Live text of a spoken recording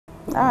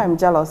I'm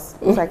jealous.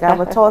 It's like I have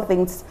a tall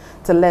things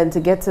to learn to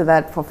get to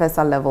that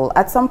professor level.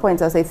 At some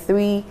point, I'll say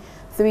three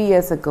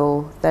years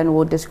ago, then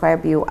we'll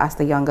describe you as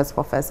the youngest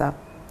professor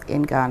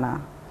in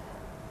Ghana.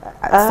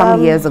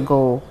 Some years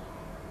ago.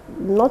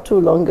 Not too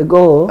long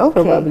ago,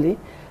 okay. Probably.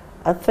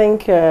 I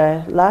think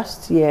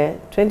last year,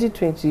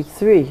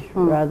 2023,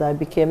 rather, I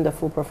became the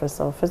full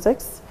professor of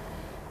physics.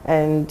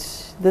 And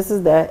this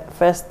is the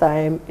first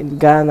time in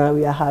Ghana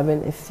we are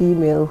having a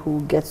female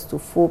who gets to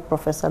full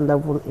professor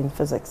level in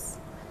physics.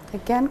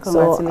 Again,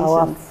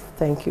 congratulations.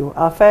 Thank you.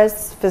 Our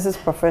first physics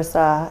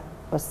professor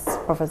was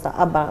Professor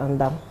Ama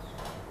Browne.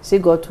 She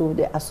got to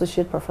the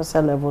associate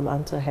professor level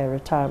until her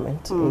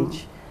retirement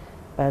age.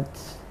 But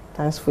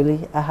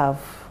thankfully, I have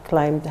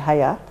climbed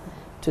higher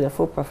to the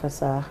full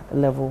professor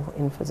level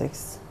in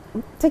physics.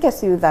 Take us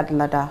through that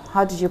ladder.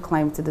 How did you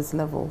climb to this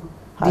level?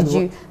 Hard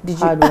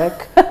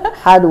work,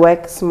 hard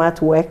work,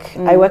 smart work.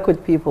 I work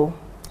with people,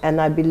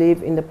 and I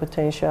believe in the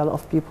potential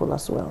of people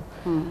as well.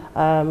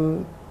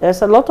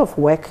 There's a lot of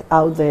work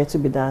out there to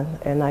be done,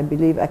 and I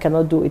believe I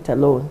cannot do it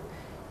alone.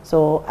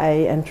 So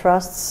I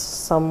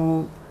entrust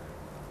some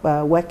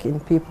work in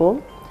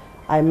people.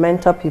 I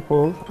mentor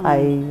people.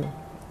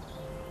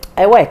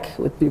 I work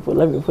with people,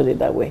 let me put it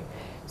that way.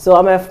 So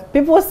I'm a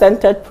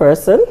people-centered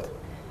person,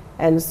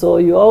 and so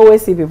you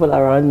always see people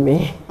around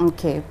me.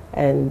 Okay.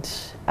 And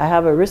I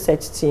have a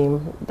research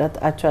team that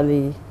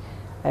actually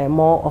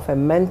more of a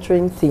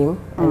mentoring team,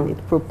 and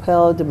it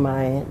propelled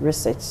my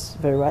research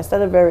very well. I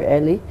started very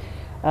early.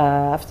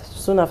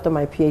 Soon after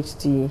my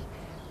PhD,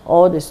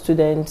 all the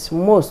students,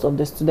 most of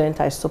the students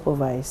I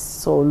supervise,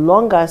 so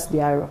long as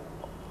they are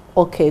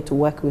okay to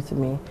work with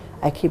me,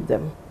 I keep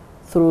them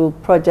through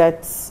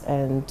projects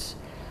and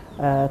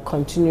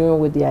continue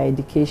with their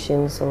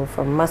education. So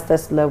from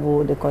master's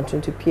level, they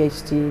continue to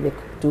PhD, they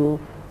do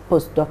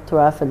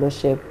postdoctoral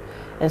fellowship.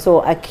 And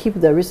so I keep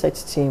the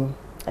research team,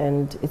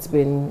 and it's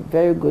been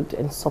very good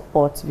and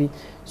supports me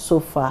so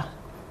far.